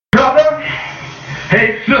brother,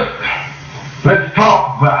 hey sister, let's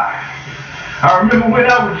talk about it. I remember when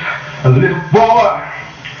I was a little boy,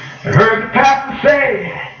 I heard the pastor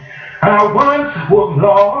say, I once was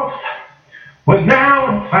lost, but now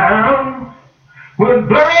I'm found, was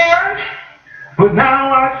blind, but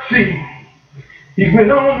now I see. He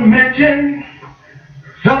went on to mention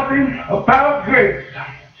something about grace.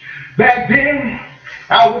 Back then,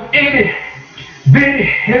 I was itty,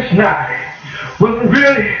 bitty, and snotty. Wasn't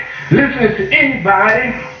really listening to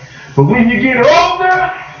anybody. But when you get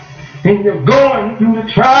older, and you're going through the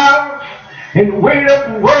trials, and the weight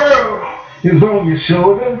of the world is on your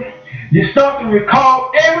shoulder, you start to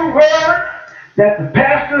recall every word that the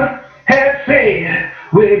pastor had said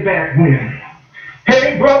way back when.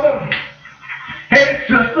 Hey brother, hey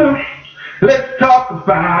sister, let's talk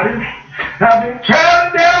about it. I've been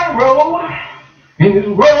traveling down the road, and this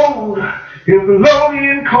road is lonely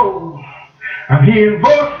and cold. I'm hearing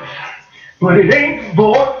voices, but it ain't the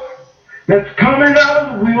voice that's coming out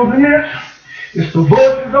of the wilderness. It's the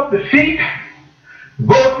voices of defeat,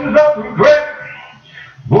 voices of regret,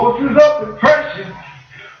 voices of depression,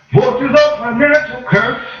 voices of financial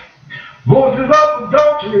curse, voices of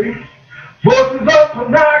adultery, voices of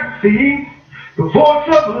pornography, the voice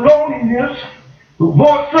of loneliness, the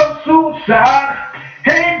voice of suicide.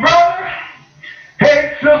 Hey brother,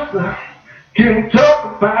 hey sister, can we talk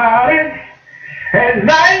about it? At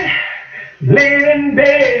night, laying in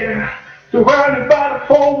bed, surrounded by the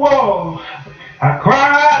four walls, I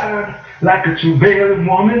cried like a travailing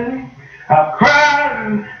woman. I cried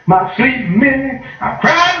in my sleep many. I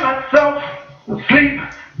cried myself asleep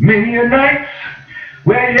many a night,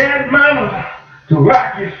 where you had mama to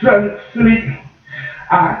rock your son to sleep.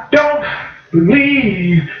 I don't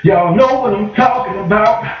believe y'all know what I'm talking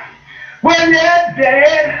about. Where you had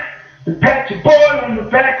dad to pat your boy on the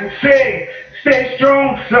back and say, stay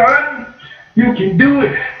strong, son, you can do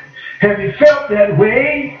it. Have you felt that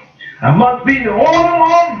way? I must be the only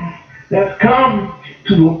one that's come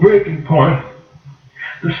to a breaking point.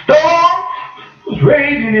 The storm was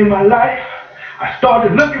raging in my life. I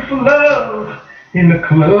started looking for love in the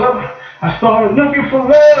club. I started looking for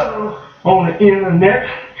love on the internet.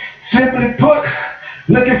 Simply put,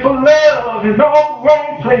 looking for love in all the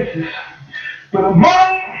wrong places. But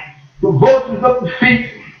among the voices of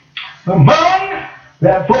defeat, among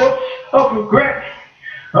that voice of regret,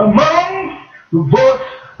 among the voice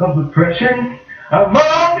of depression,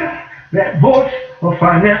 among that voice of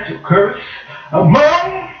financial curse,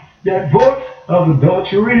 among that voice of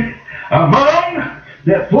adultery, among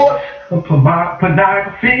that voice of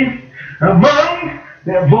pornography, among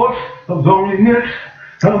that voice of loneliness,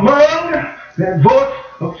 among that voice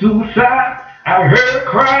of suicide, I heard a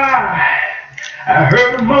cry, I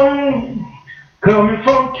heard a moan coming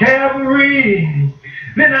from Calvary.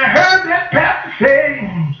 Then I heard that pastor say,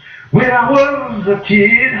 when I was a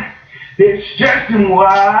kid, they stretched him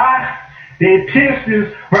wide, they pierced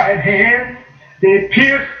his right hand, they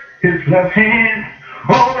pierced his left hand.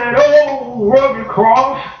 On that old rugged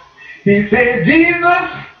cross, he said, Jesus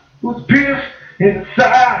was pierced in the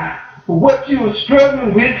side for what you were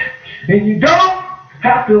struggling with, and you don't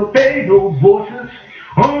have to obey those voices.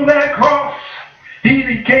 On that cross, he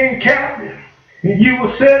became captive, and you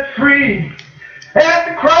were set free. At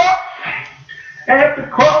the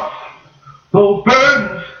cross, those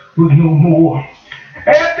burdens was no more.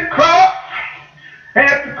 At the cross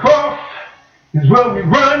is where we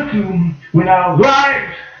run to when our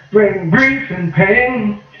lives bring grief and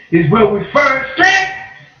pain. Is where we find strength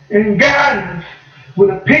and guidance with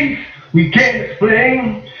a peace we can't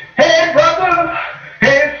explain. Hey brother,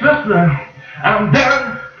 hey sister, I'm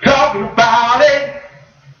done talking about